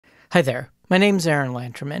Hi there, my name's Aaron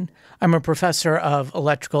Lanterman. I'm a professor of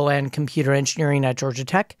electrical and computer engineering at Georgia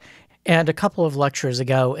Tech, and a couple of lectures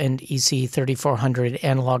ago in ECE3400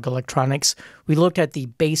 analog electronics, we looked at the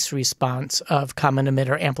base response of common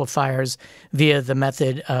emitter amplifiers via the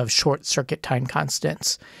method of short circuit time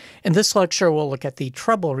constants. In this lecture, we'll look at the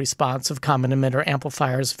treble response of common emitter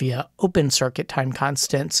amplifiers via open circuit time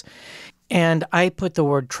constants. And I put the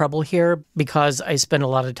word treble here because I spend a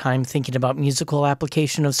lot of time thinking about musical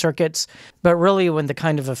application of circuits. But really, when the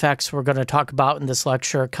kind of effects we're going to talk about in this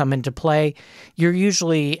lecture come into play, you're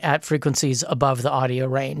usually at frequencies above the audio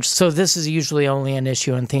range. So this is usually only an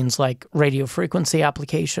issue in things like radio frequency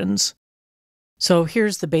applications. So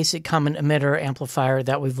here's the basic common emitter amplifier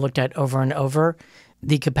that we've looked at over and over.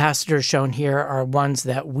 The capacitors shown here are ones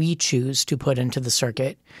that we choose to put into the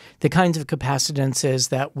circuit. The kinds of capacitances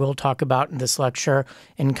that we'll talk about in this lecture,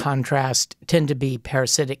 in contrast, tend to be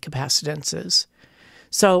parasitic capacitances.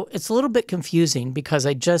 So it's a little bit confusing because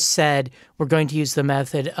I just said we're going to use the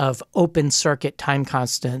method of open circuit time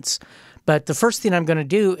constants. But the first thing I'm going to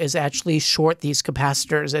do is actually short these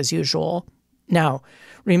capacitors as usual. Now,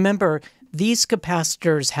 remember, these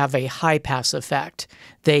capacitors have a high-pass effect.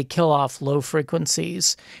 They kill off low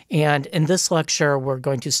frequencies. And in this lecture, we're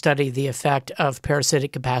going to study the effect of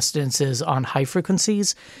parasitic capacitances on high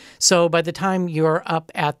frequencies. So by the time you're up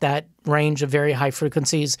at that range of very high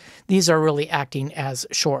frequencies, these are really acting as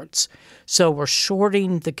shorts. So we're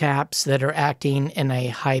shorting the caps that are acting in a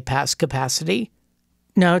high-pass capacity.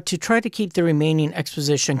 Now, to try to keep the remaining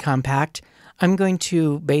exposition compact, I'm going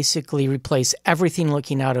to basically replace everything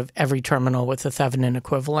looking out of every terminal with a Thevenin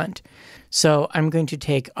equivalent. So I'm going to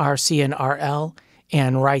take RC and RL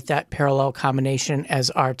and write that parallel combination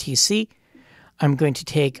as RTC. I'm going to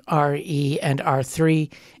take RE and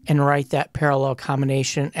R3 and write that parallel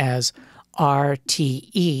combination as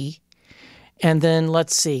RTE. And then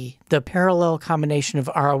let's see, the parallel combination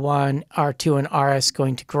of R1, R2, and RS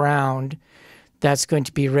going to ground, that's going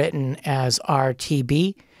to be written as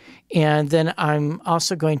RTB. And then I'm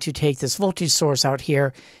also going to take this voltage source out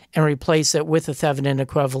here and replace it with a Thevenin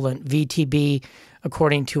equivalent VTB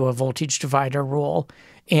according to a voltage divider rule.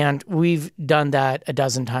 And we've done that a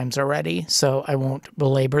dozen times already, so I won't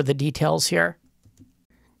belabor the details here.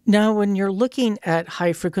 Now, when you're looking at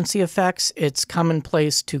high-frequency effects, it's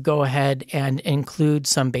commonplace to go ahead and include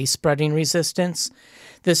some base spreading resistance.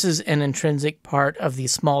 This is an intrinsic part of the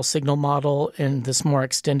small signal model in this more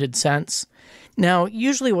extended sense. Now,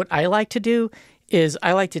 usually what I like to do is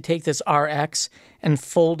I like to take this Rx and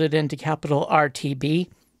fold it into capital RTB,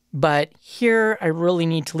 but here I really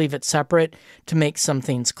need to leave it separate to make some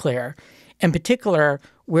things clear, in particular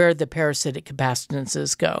where the parasitic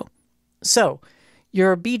capacitances go. So,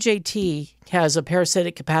 your BJT has a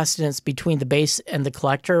parasitic capacitance between the base and the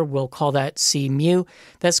collector. We'll call that C mu.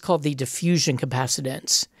 That's called the diffusion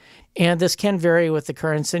capacitance. And this can vary with the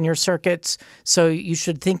currents in your circuits, so you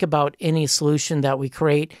should think about any solution that we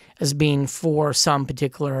create as being for some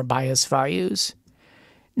particular bias values.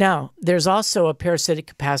 Now, there's also a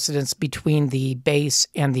parasitic capacitance between the base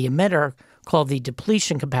and the emitter called the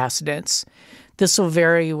depletion capacitance. This will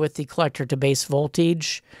vary with the collector to base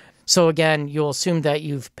voltage. So again, you'll assume that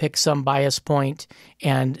you've picked some bias point,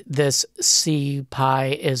 and this C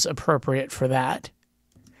pi is appropriate for that.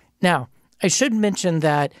 Now, I should mention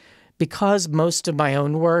that because most of my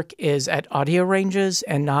own work is at audio ranges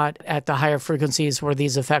and not at the higher frequencies where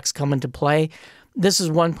these effects come into play, this is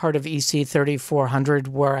one part of ECE3400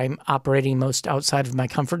 where I'm operating most outside of my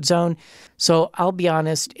comfort zone. So I'll be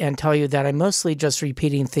honest and tell you that I'm mostly just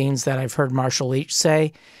repeating things that I've heard Marshall Leach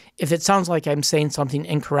say. If it sounds like I'm saying something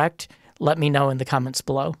incorrect, let me know in the comments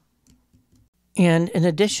below. And in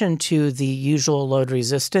addition to the usual load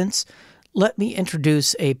resistance, let me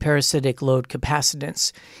introduce a parasitic load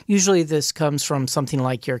capacitance. Usually this comes from something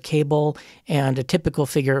like your cable, and a typical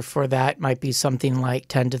figure for that might be something like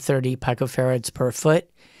 10 to 30 picofarads per foot.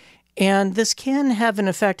 And this can have an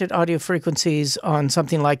effect at audio frequencies on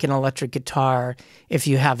something like an electric guitar if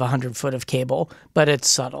you have 100 foot of cable, but it's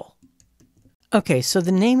subtle. Okay, so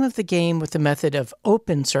the name of the game with the method of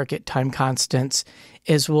open circuit time constants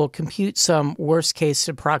is we'll compute some worst-case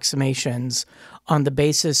approximations on the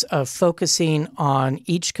basis of focusing on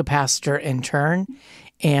each capacitor in turn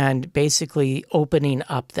and basically opening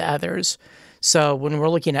up the others. So when we're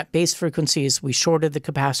looking at base frequencies, we shorted the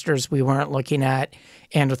capacitors we weren't looking at,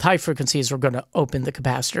 and with high frequencies, we're going to open the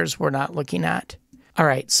capacitors we're not looking at. All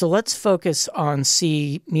right, so let's focus on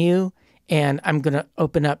C mu, and I'm going to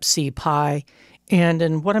open up C pi. And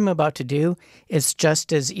in what I'm about to do, it's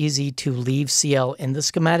just as easy to leave CL in the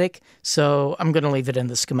schematic, so I'm going to leave it in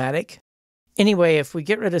the schematic. Anyway, if we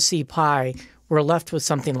get rid of C pi, we're left with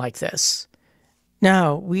something like this.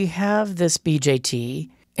 Now, we have this BJT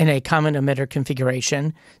in a common emitter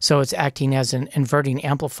configuration, so it's acting as an inverting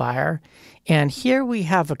amplifier. And here we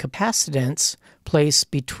have a capacitance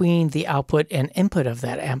placed between the output and input of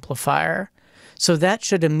that amplifier. So that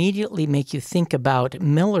should immediately make you think about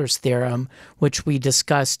Miller's theorem, which we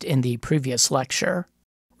discussed in the previous lecture.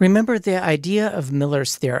 Remember, the idea of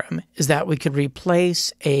Miller's theorem is that we could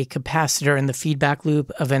replace a capacitor in the feedback loop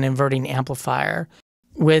of an inverting amplifier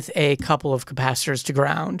with a couple of capacitors to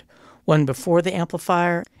ground, one before the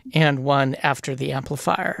amplifier and one after the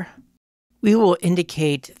amplifier. We will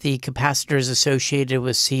indicate the capacitors associated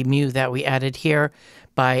with C mu that we added here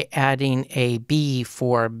by adding a B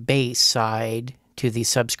for base side to the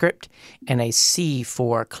subscript and a C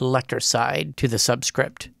for collector side to the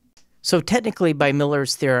subscript. So technically, by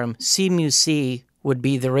Miller's theorem, C mu C would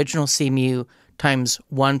be the original C mu times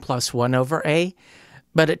 1 plus 1 over A,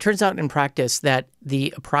 but it turns out in practice that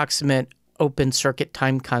the approximate open circuit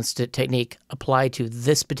time constant technique applied to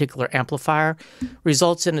this particular amplifier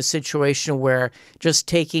results in a situation where just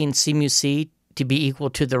taking C mu C to be equal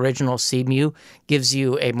to the original C mu gives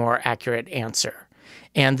you a more accurate answer.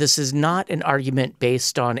 And this is not an argument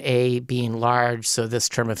based on A being large, so this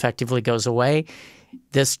term effectively goes away.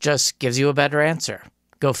 This just gives you a better answer.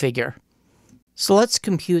 Go figure. So let's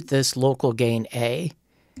compute this local gain A.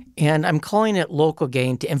 And I'm calling it local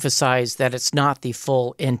gain to emphasize that it's not the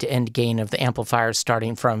full end-to-end gain of the amplifier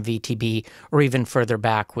starting from VTB or even further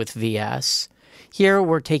back with VS. Here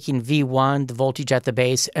we're taking V1, the voltage at the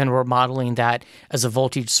base, and we're modeling that as a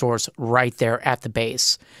voltage source right there at the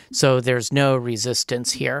base. So there's no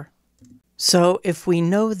resistance here. So if we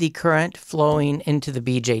know the current flowing into the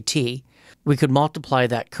BJT, we could multiply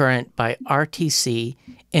that current by RTC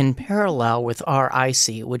in parallel with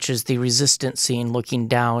RIC, which is the resistance seen looking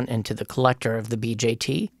down into the collector of the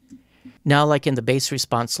BJT. Now, like in the base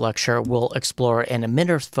response lecture, we'll explore an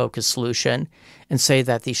emitter-focused solution and say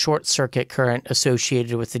that the short circuit current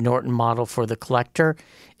associated with the Norton model for the collector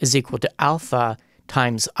is equal to alpha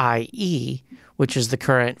times IE, which is the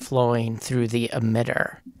current flowing through the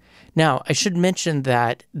emitter. Now, I should mention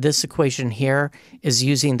that this equation here is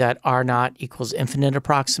using that R naught equals infinite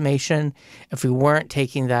approximation. If we weren't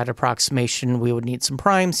taking that approximation, we would need some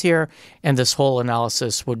primes here, and this whole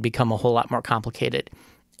analysis would become a whole lot more complicated.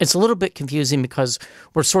 It's a little bit confusing because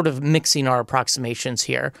we're sort of mixing our approximations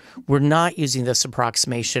here. We're not using this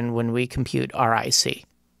approximation when we compute RIC.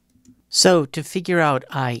 So to figure out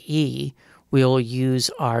IE, we'll use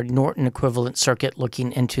our Norton equivalent circuit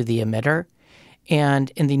looking into the emitter. And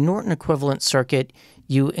in the Norton equivalent circuit,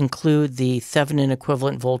 you include the Thevenin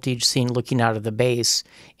equivalent voltage seen looking out of the base.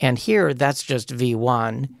 And here, that's just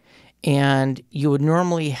V1. And you would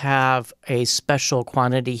normally have a special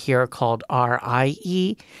quantity here called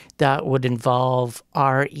RIE that would involve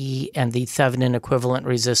RE and the Thevenin equivalent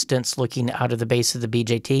resistance looking out of the base of the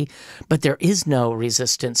BJT. But there is no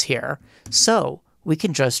resistance here. So we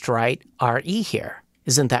can just write RE here.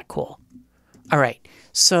 Isn't that cool? All right.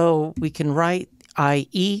 So we can write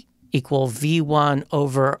IE equal V1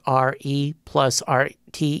 over RE plus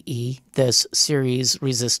RTE, this series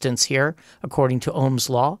resistance here, according to Ohm's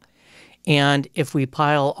law. And if we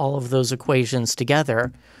pile all of those equations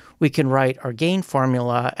together, we can write our gain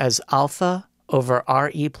formula as alpha over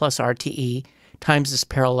RE plus RTE times this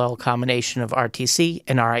parallel combination of RTC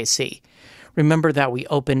and RIC. Remember that we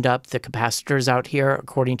opened up the capacitors out here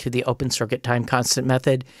according to the open circuit time constant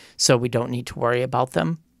method, so we don't need to worry about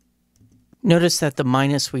them. Notice that the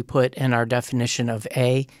minus we put in our definition of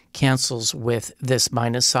A cancels with this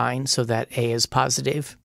minus sign so that A is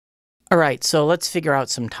positive. All right, so let's figure out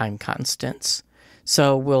some time constants.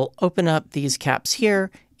 So we'll open up these caps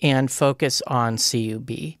here and focus on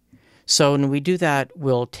CUB. So when we do that,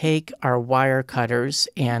 we'll take our wire cutters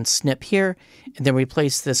and snip here, and then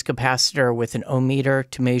replace this capacitor with an ohmmeter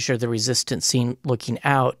to measure the resistance seen looking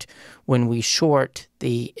out when we short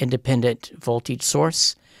the independent voltage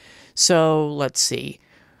source. So let's see.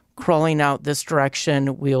 Crawling out this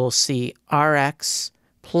direction, we'll see Rx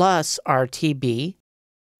plus RTB,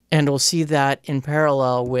 and we'll see that in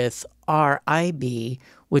parallel with RIB,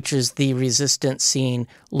 which is the resistance seen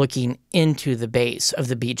looking into the base of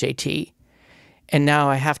the BJT. And now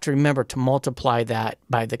I have to remember to multiply that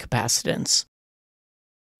by the capacitance.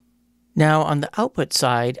 Now on the output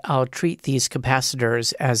side, I'll treat these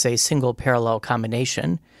capacitors as a single parallel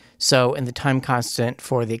combination. So in the time constant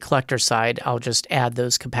for the collector side, I'll just add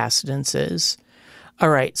those capacitances. All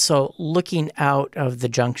right, so looking out of the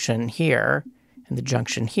junction here, and the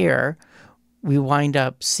junction here, we wind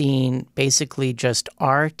up seeing basically just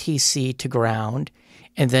RTC to ground,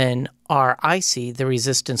 and then RIC, the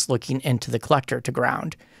resistance looking into the collector to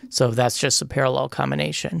ground. So that's just a parallel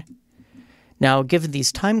combination. Now, given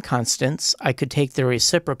these time constants, I could take the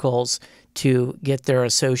reciprocals to get their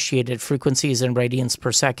associated frequencies in radians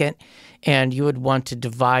per second, and you would want to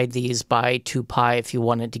divide these by 2 pi if you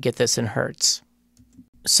wanted to get this in hertz.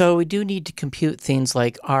 So we do need to compute things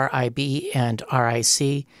like RIB and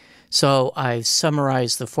RIC. So I've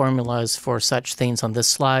summarized the formulas for such things on this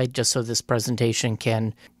slide just so this presentation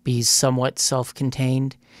can be somewhat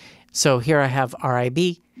self-contained. So here I have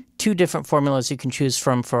RIB, 2 different formulas you can choose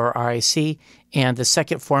from for RIC, and the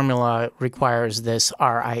second formula requires this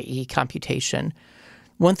RIE computation.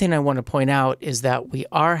 One thing I want to point out is that we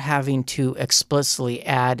are having to explicitly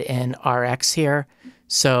add in Rx here.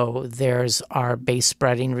 So there's our base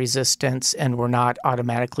spreading resistance, and we're not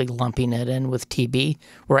automatically lumping it in with TB.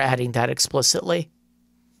 We're adding that explicitly.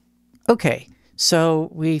 Okay, so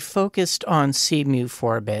we focused on C mu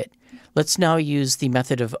for a bit. Let's now use the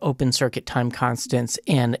method of open circuit time constants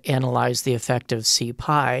and analyze the effect of C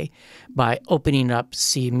pi by opening up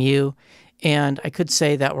C mu. And I could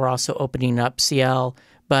say that we're also opening up CL,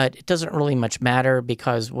 but it doesn't really much matter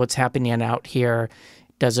because what's happening out here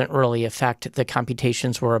doesn't really affect the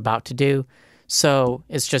computations we're about to do. So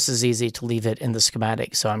it's just as easy to leave it in the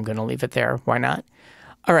schematic. So I'm going to leave it there. Why not?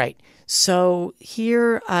 All right. So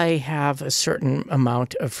here I have a certain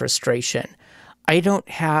amount of frustration. I don't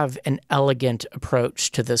have an elegant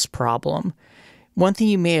approach to this problem. One thing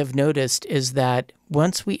you may have noticed is that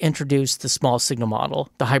once we introduce the small signal model,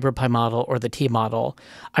 the hybrid pi model or the T model,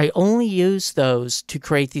 I only use those to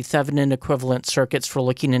create the Thevenin equivalent circuits for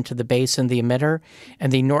looking into the base and the emitter,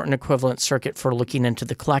 and the Norton equivalent circuit for looking into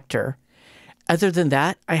the collector. Other than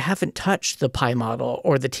that, I haven't touched the pi model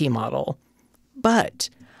or the T model. But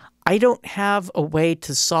I don't have a way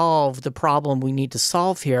to solve the problem we need to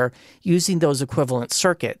solve here using those equivalent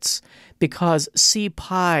circuits, because C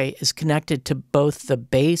pi is connected to both the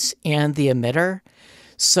base and the emitter.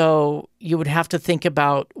 So you would have to think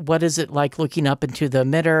about what is it like looking up into the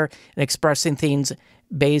emitter and expressing things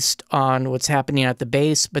based on what's happening at the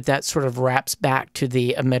base, but that sort of wraps back to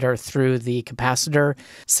the emitter through the capacitor.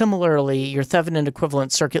 Similarly, your Thevenin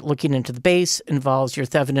equivalent circuit looking into the base involves your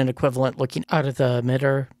Thevenin equivalent looking out of the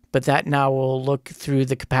emitter, but that now will look through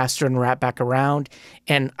the capacitor and wrap back around,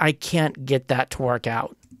 and I can't get that to work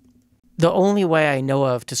out. The only way I know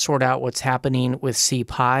of to sort out what's happening with C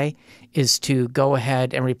pi is to go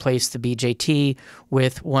ahead and replace the BJT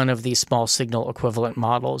with one of these small signal equivalent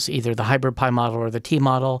models, either the hybrid pi model or the T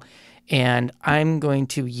model, and I'm going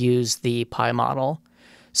to use the pi model.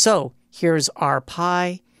 So here's R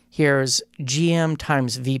pi, here's GM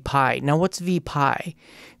times V pi. Now what's V pi?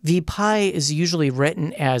 V pi is usually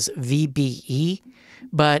written as VBE,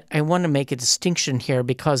 but I want to make a distinction here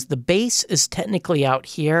because the base is technically out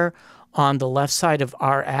here on the left side of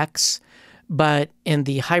Rx, but in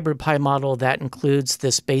the hybrid pi model that includes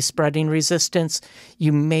this base spreading resistance,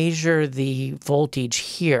 you measure the voltage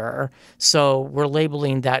here. So we're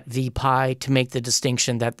labeling that V pi to make the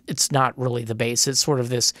distinction that it's not really the base. It's sort of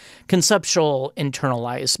this conceptual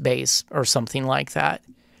internalized base or something like that.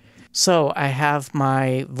 So I have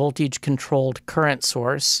my voltage-controlled current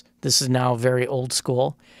source. This is now very old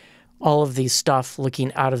school. All of these stuff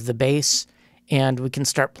looking out of the base, and we can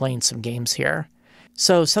start playing some games here.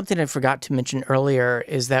 So something I forgot to mention earlier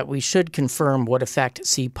is that we should confirm what effect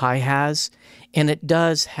C pi has, and it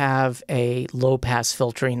does have a low-pass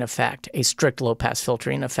filtering effect, a strict low-pass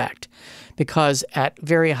filtering effect, because at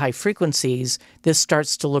very high frequencies, this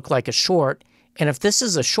starts to look like a short, and if this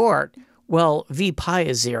is a short, well, V pi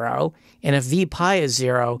is 0, and if V pi is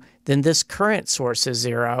 0, then this current source is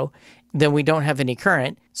 0, then we don't have any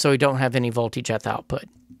current, so we don't have any voltage at the output.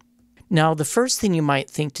 Now, the first thing you might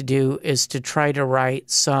think to do is to try to write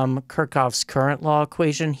some Kirchhoff's current law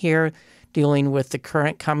equation here, dealing with the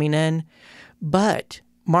current coming in, but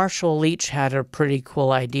Marshall Leach had a pretty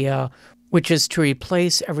cool idea, which is to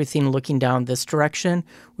replace everything looking down this direction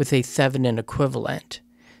with a Thevenin equivalent.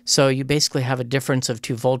 So you basically have a difference of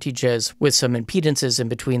 2 voltages with some impedances in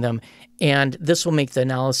between them, and this will make the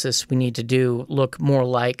analysis we need to do look more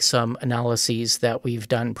like some analyses that we've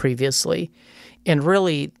done previously. And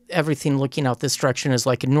really, everything looking out this direction is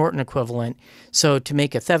like a Norton equivalent. So to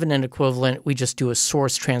make a Thevenin equivalent, we just do a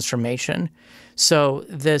source transformation. So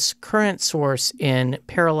this current source in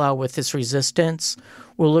parallel with this resistance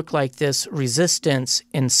will look like this resistance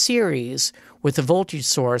in series with a voltage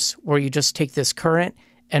source where you just take this current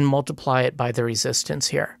and multiply it by the resistance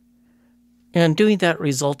here. And doing that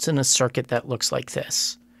results in a circuit that looks like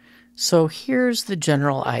this. So here's the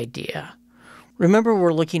general idea. Remember,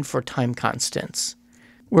 we're looking for time constants.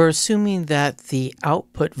 We're assuming that the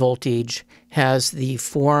output voltage has the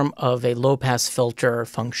form of a low-pass filter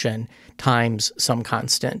function times some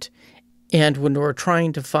constant. And when we're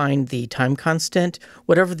trying to find the time constant,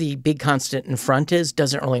 whatever the big constant in front is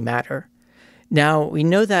doesn't really matter. Now, we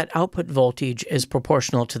know that output voltage is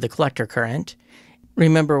proportional to the collector current.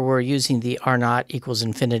 Remember, we're using the R0 equals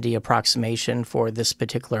infinity approximation for this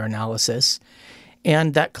particular analysis.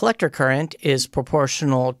 And that collector current is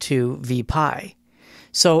proportional to V pi.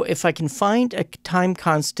 So if I can find a time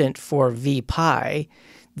constant for V pi,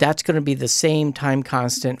 that's going to be the same time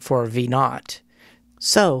constant for V naught.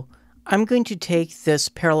 So I'm going to take this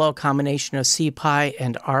parallel combination of C pi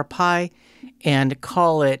and R pi and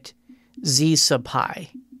call it Z sub pi.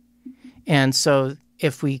 And so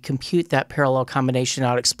if we compute that parallel combination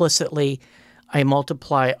out explicitly, I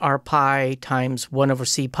multiply R pi times 1 over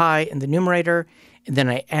C pi in the numerator, and then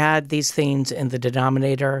I add these things in the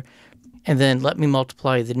denominator, and then let me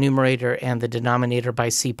multiply the numerator and the denominator by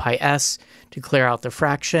C pi s to clear out the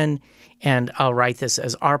fraction, and I'll write this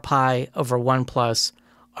as R pi over 1 plus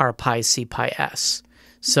R pi C pi s.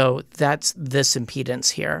 So that's this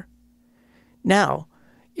impedance here. Now,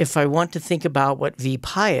 if I want to think about what V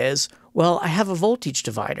pi is, well, I have a voltage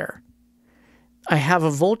divider. I have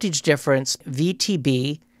a voltage difference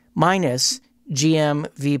VTB minus GM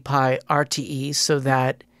V pi RTE, so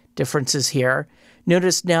that difference is here.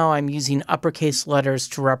 Notice now I'm using uppercase letters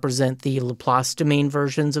to represent the Laplace domain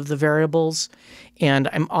versions of the variables, and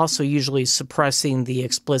I'm also usually suppressing the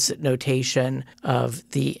explicit notation of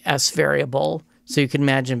the S variable. So you can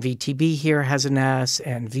imagine VTB here has an S,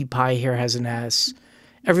 and V pi here has an S.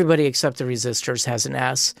 Everybody except the resistors has an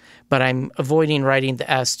S, but I'm avoiding writing the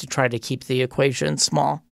S to try to keep the equation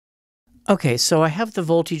small. Okay, so I have the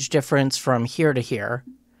voltage difference from here to here.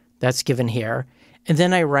 That's given here. And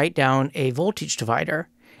then I write down a voltage divider.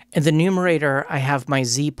 In the numerator, I have my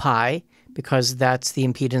Z pi, because that's the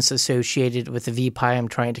impedance associated with the V pi I'm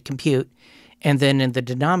trying to compute. And then in the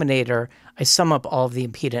denominator, I sum up all of the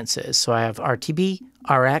impedances. So I have RTB,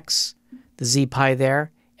 Rx, the Z pi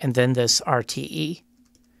there, and then this RTE.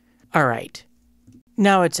 All right,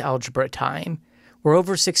 now it's algebra time. We're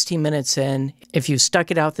over 16 minutes in. If you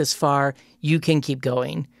stuck it out this far, you can keep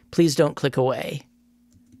going. Please don't click away.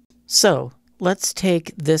 So let's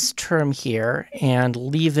take this term here and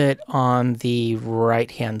leave it on the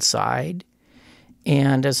right-hand side.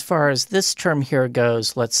 And as far as this term here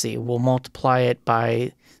goes, let's see, we'll multiply it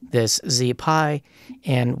by this Z pi.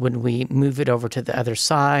 And when we move it over to the other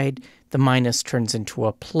side, the minus turns into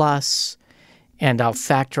a plus. And I'll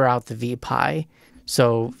factor out the V pi.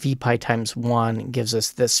 So V pi times 1 gives us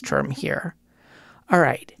this term here. All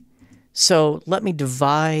right, so let me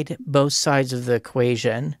divide both sides of the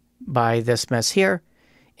equation by this mess here.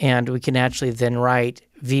 And we can actually then write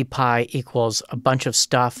V pi equals a bunch of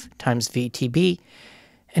stuff times VTB.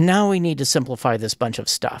 And now we need to simplify this bunch of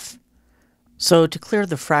stuff. So to clear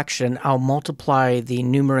the fraction, I'll multiply the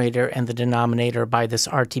numerator and the denominator by this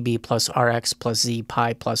RTB plus Rx plus Z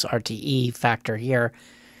pi plus RTE factor here.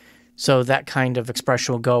 So that kind of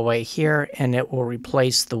expression will go away here, and it will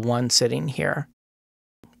replace the 1 sitting here,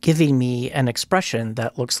 giving me an expression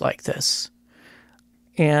that looks like this.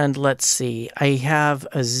 And let's see, I have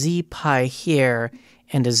a Z pi here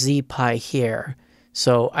and a Z pi here.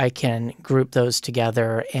 So I can group those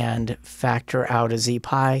together and factor out a Z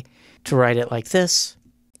pi to write it like this.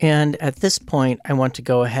 And at this point, I want to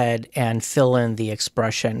go ahead and fill in the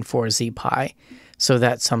expression for Z pi. So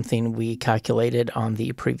that's something we calculated on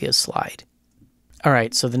the previous slide. All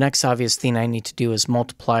right, so the next obvious thing I need to do is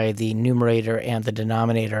multiply the numerator and the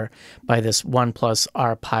denominator by this 1 plus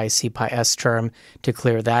R pi C pi S term to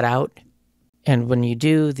clear that out. And when you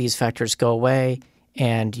do, these factors go away,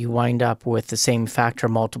 and you wind up with the same factor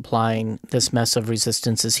multiplying this mess of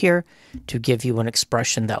resistances here to give you an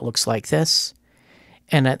expression that looks like this.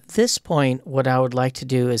 And at this point, what I would like to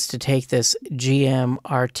do is to take this GM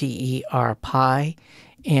RTE R pi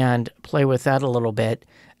and play with that a little bit.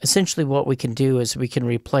 Essentially what we can do is we can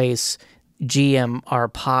replace GM R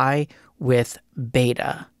pi with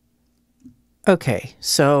beta. Okay,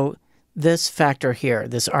 so this factor here,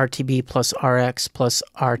 this RTB plus Rx plus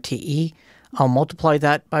RTE, I'll multiply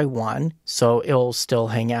that by 1, so it'll still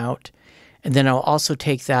hang out. And then I'll also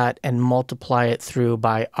take that and multiply it through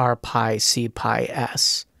by R pi C pi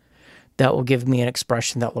S. That will give me an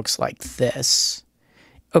expression that looks like this.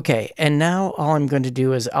 Okay, and now all I'm going to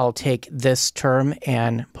do is I'll take this term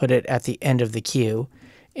and put it at the end of the queue.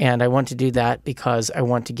 And I want to do that because I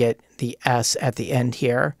want to get the S at the end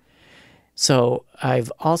here. So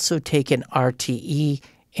I've also taken RTE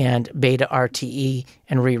and beta RTE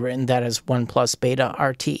and rewritten that as 1 plus beta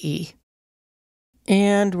RTE.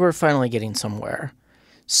 And we're finally getting somewhere.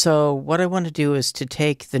 So what I want to do is to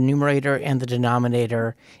take the numerator and the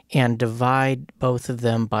denominator and divide both of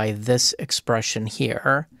them by this expression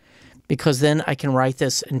here, because then I can write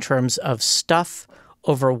this in terms of stuff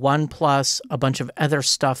over 1 plus a bunch of other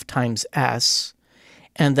stuff times S,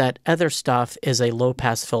 and that other stuff is a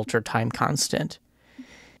low-pass filter time constant.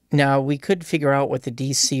 Now, we could figure out what the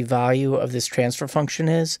DC value of this transfer function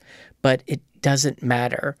is, but it doesn't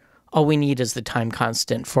matter. All we need is the time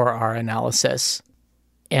constant for our analysis.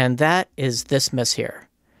 And that is this mess here.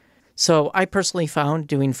 So I personally found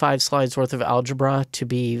doing 5 slides worth of algebra to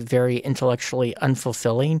be very intellectually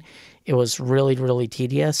unfulfilling. It was really, really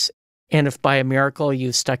tedious. And if by a miracle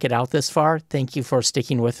you've stuck it out this far, thank you for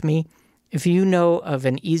sticking with me. If you know of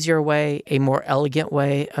an easier way, a more elegant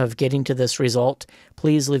way of getting to this result,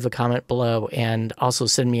 please leave a comment below and also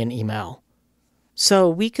send me an email. So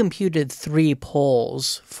we computed 3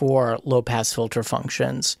 poles for low-pass filter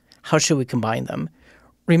functions. How should we combine them?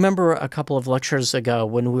 Remember a couple of lectures ago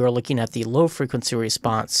when we were looking at the low-frequency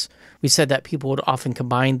response, we said that people would often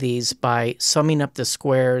combine these by summing up the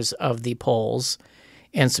squares of the poles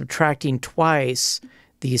and subtracting twice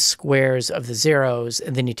the squares of the zeros,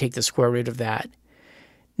 and then you take the square root of that.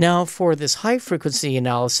 Now, for this high-frequency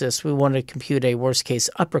analysis, we want to compute a worst-case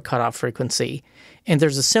upper cutoff frequency. And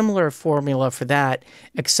there's a similar formula for that,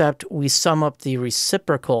 except we sum up the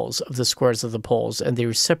reciprocals of the squares of the poles and the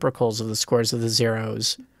reciprocals of the squares of the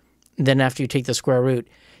zeros. And then after you take the square root,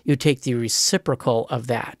 you take the reciprocal of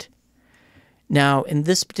that. Now, in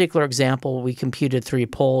this particular example, we computed 3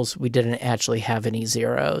 poles. We didn't actually have any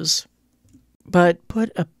zeros. But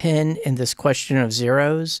put a pin in this question of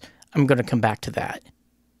zeros. I'm going to come back to that.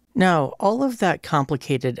 Now, all of that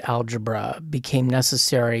complicated algebra became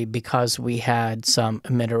necessary because we had some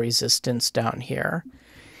emitter resistance down here.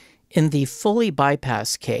 In the fully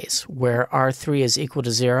bypassed case, where R3 is equal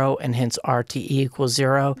to 0 and hence RTE equals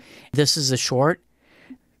 0, this is a short.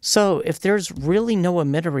 So if there's really no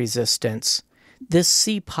emitter resistance, this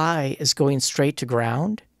C pi is going straight to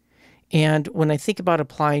ground. And when I think about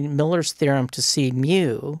applying Miller's theorem to C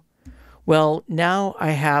mu, well, now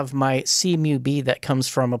I have my C mu b that comes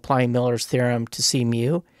from applying Miller's theorem to C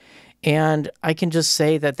mu, and I can just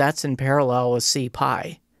say that that's in parallel with C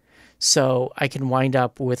pi. So I can wind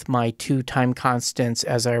up with my 2 time constants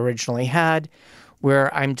as I originally had,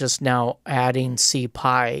 where I'm just now adding C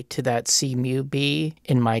pi to that C mu b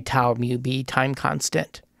in my tau mu b time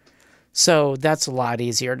constant. So that's a lot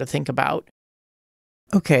easier to think about.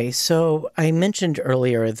 Okay, so I mentioned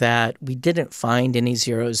earlier that we didn't find any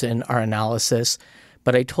zeros in our analysis,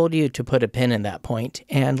 but I told you to put a pin in that point,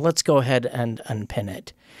 and let's go ahead and unpin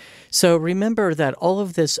it. So remember that all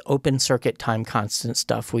of this open circuit time constant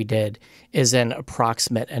stuff we did is an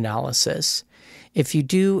approximate analysis. If you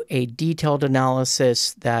do a detailed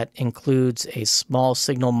analysis that includes a small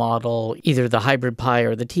signal model, either the hybrid pi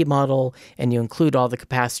or the T model, and you include all the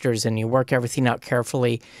capacitors and you work everything out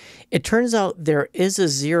carefully, it turns out there is a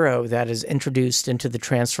zero that is introduced into the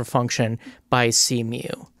transfer function by C mu.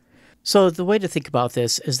 So the way to think about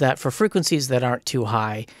this is that for frequencies that aren't too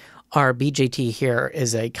high, our BJT here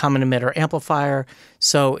is a common emitter amplifier,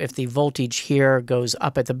 so if the voltage here goes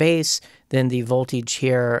up at the base, then the voltage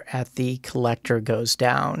here at the collector goes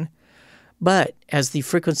down. But as the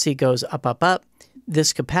frequency goes up, up, up,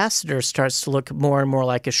 this capacitor starts to look more and more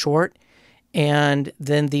like a short, and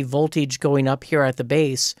then the voltage going up here at the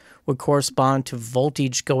base would correspond to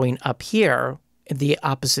voltage going up here in the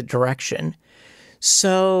opposite direction.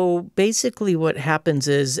 So basically what happens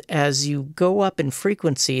is as you go up in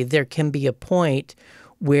frequency, there can be a point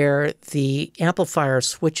where the amplifier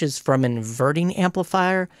switches from an inverting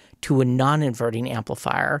amplifier to a non-inverting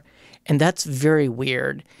amplifier. And that's very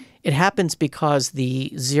weird. It happens because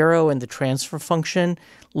the zero in the transfer function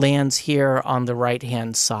lands here on the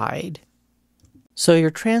right-hand side. So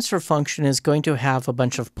your transfer function is going to have a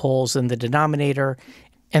bunch of poles in the denominator,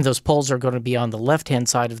 and those poles are going to be on the left-hand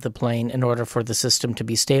side of the plane in order for the system to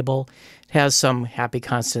be stable. It has some happy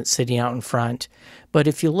constant sitting out in front. But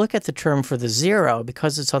if you look at the term for the zero,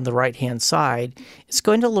 because it's on the right-hand side, it's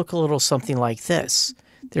going to look a little something like this.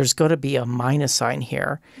 There's going to be a minus sign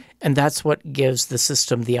here, and that's what gives the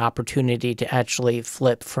system the opportunity to actually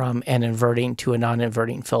flip from an inverting to a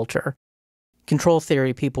non-inverting filter. Control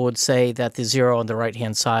theory people would say that the zero on the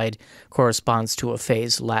right-hand side corresponds to a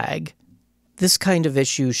phase lag. This kind of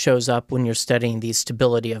issue shows up when you're studying the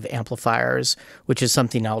stability of amplifiers, which is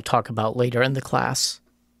something I'll talk about later in the class.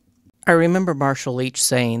 I remember Marshall Leach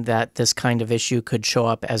saying that this kind of issue could show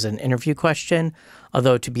up as an interview question,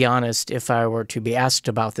 although to be honest, if I were to be asked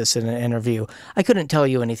about this in an interview, I couldn't tell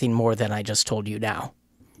you anything more than I just told you now.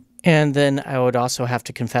 And then I would also have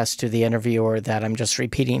to confess to the interviewer that I'm just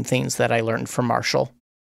repeating things that I learned from Marshall.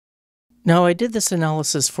 Now, I did this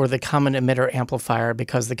analysis for the common emitter amplifier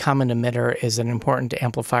because the common emitter is an important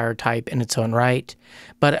amplifier type in its own right,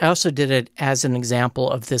 but I also did it as an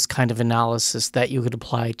example of this kind of analysis that you could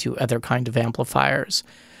apply to other kind of amplifiers.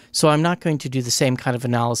 So I'm not going to do the same kind of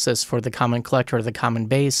analysis for the common collector or the common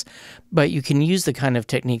base, but you can use the kind of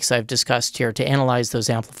techniques I've discussed here to analyze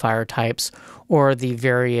those amplifier types or the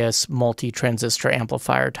various multi-transistor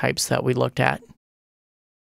amplifier types that we looked at.